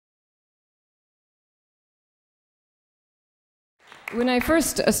When I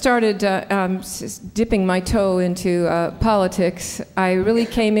first started dipping my toe into politics, I really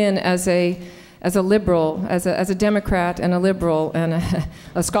came in as a liberal, as a Democrat and a liberal and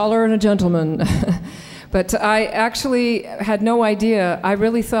a scholar and a gentleman. But I actually had no idea. I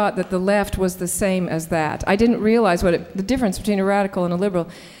really thought that the left was the same as that. I didn't realize the difference between a radical and a liberal.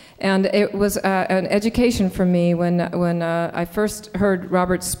 And it was an education for me when I first heard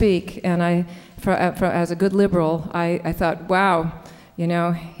Robert speak, and as a good liberal, I thought, wow, you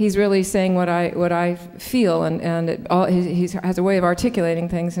know, he's really saying what I feel, and he has a way of articulating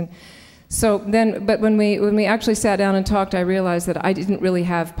things. And so then, but when we actually sat down and talked, I realized that I didn't really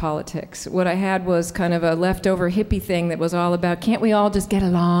have politics. What I had was kind of a leftover hippie thing that was all about, can't we all just get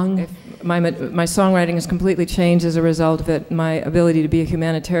along? My songwriting has completely changed as a result of it. My ability to be a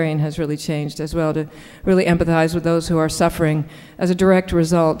humanitarian has really changed as well, to really empathize with those who are suffering as a direct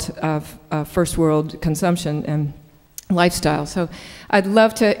result of first world consumption and lifestyle. So I'd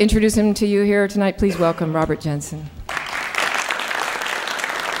love to introduce him to you here tonight. Please welcome Robert Jensen.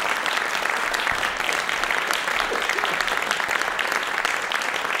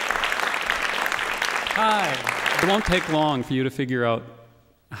 Hi. It won't take long for you to figure out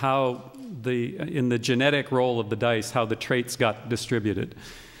how in the genetic roll of the dice, how the traits got distributed.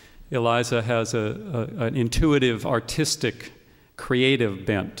 Eliza has an intuitive, artistic, creative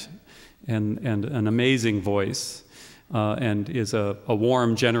bent and an amazing voice, and is a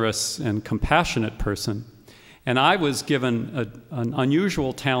warm, generous, and compassionate person. And I was given an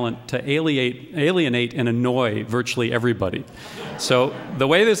unusual talent to alienate and annoy virtually everybody. So the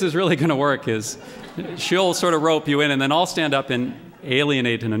way this is really going to work is she'll sort of rope you in, and then I'll stand up and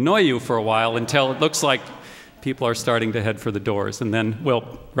alienate and annoy you for a while until it looks like people are starting to head for the doors, and then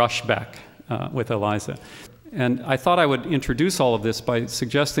we'll rush back with Eliza. And I thought I would introduce all of this by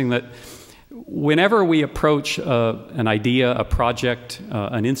suggesting that whenever we approach an idea, a project,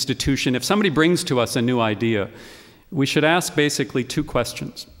 an institution, if somebody brings to us a new idea, we should ask basically two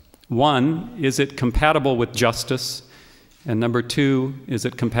questions. One, is it compatible with justice? And number two, is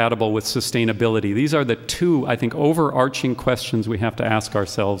it compatible with sustainability? These are the two, I think, overarching questions we have to ask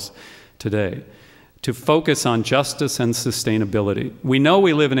ourselves today, to focus on justice and sustainability. We know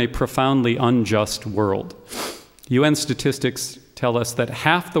we live in a profoundly unjust world. UN statistics tell us that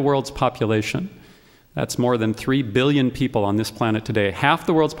half the world's population, that's more than 3 billion people on this planet today, half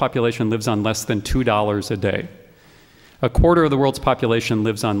the world's population lives on less than $2 a day. A quarter of the world's population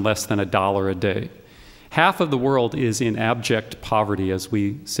lives on less than $1 a day. Half of the world is in abject poverty as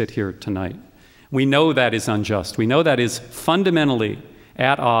we sit here tonight. We know that is unjust. We know that is fundamentally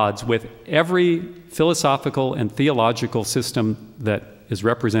at odds with every philosophical and theological system that is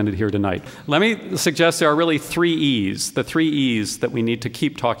represented here tonight. Let me suggest there are really three E's, the three E's that we need to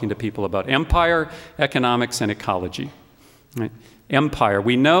keep talking to people about: empire, economics, and ecology. Right? Empire.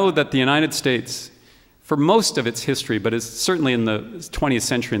 We know that the United States, for most of its history, but is certainly in the 20th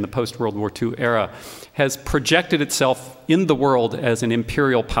century, in the post-World War II era, has projected itself in the world as an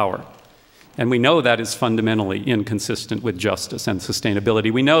imperial power. And we know that is fundamentally inconsistent with justice and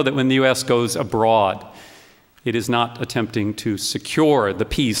sustainability. We know that when the U.S. goes abroad, it is not attempting to secure the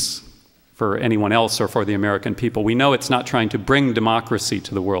peace for anyone else or for the American people. We know it's not trying to bring democracy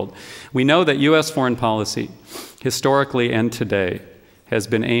to the world. We know that U.S. foreign policy, historically and today, has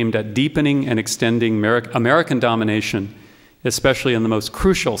been aimed at deepening and extending American domination, especially in the most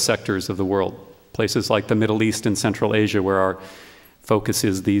crucial sectors of the world, places like the Middle East and Central Asia, where our focus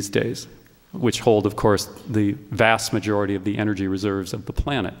is these days, which hold, of course, the vast majority of the energy reserves of the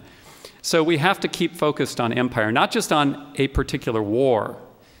planet. So we have to keep focused on empire, not just on a particular war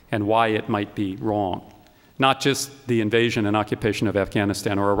and why it might be wrong, not just the invasion and occupation of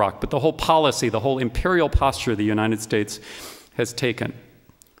Afghanistan or Iraq, but the whole policy, the whole imperial posture the United States has taken.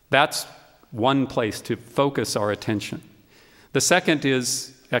 That's one place to focus our attention. The second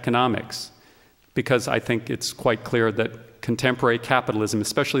is economics, because I think it's quite clear that contemporary capitalism,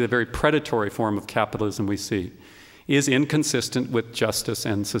 especially the very predatory form of capitalism we see, is inconsistent with justice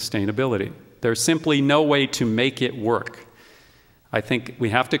and sustainability. There's simply no way to make it work. I think we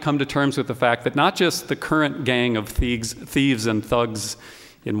have to come to terms with the fact that not just the current gang of thieves and thugs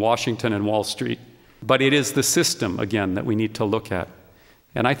in Washington and Wall Street, but it is the system, again, that we need to look at.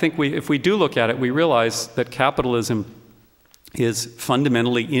 And I think if we do look at it, we realize that capitalism is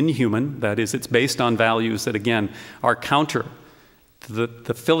fundamentally inhuman. That is, it's based on values that, again, are counter to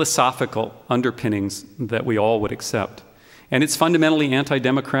the philosophical underpinnings that we all would accept. And it's fundamentally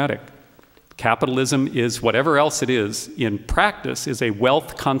anti-democratic. Capitalism is, whatever else it is, in practice, is a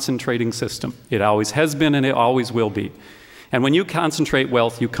wealth-concentrating system. It always has been and it always will be. And when you concentrate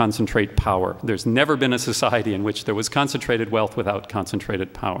wealth, you concentrate power. There's never been a society in which there was concentrated wealth without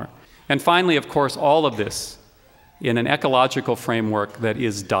concentrated power. And finally, of course, all of this in an ecological framework that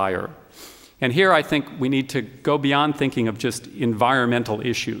is dire. And here I think we need to go beyond thinking of just environmental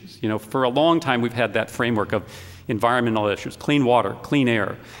issues. You know, for a long time we've had that framework of environmental issues, clean water, clean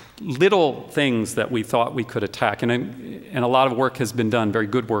air, little things that we thought we could attack. And a lot of work has been done, very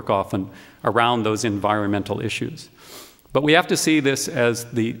good work often, around those environmental issues. But we have to see this as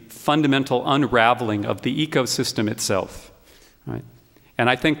the fundamental unraveling of the ecosystem itself, right? And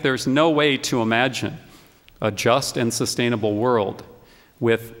I think there's no way to imagine a just and sustainable world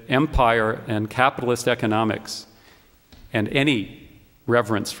with empire and capitalist economics and any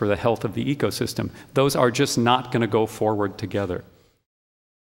reverence for the health of the ecosystem. Those are just not going to go forward together.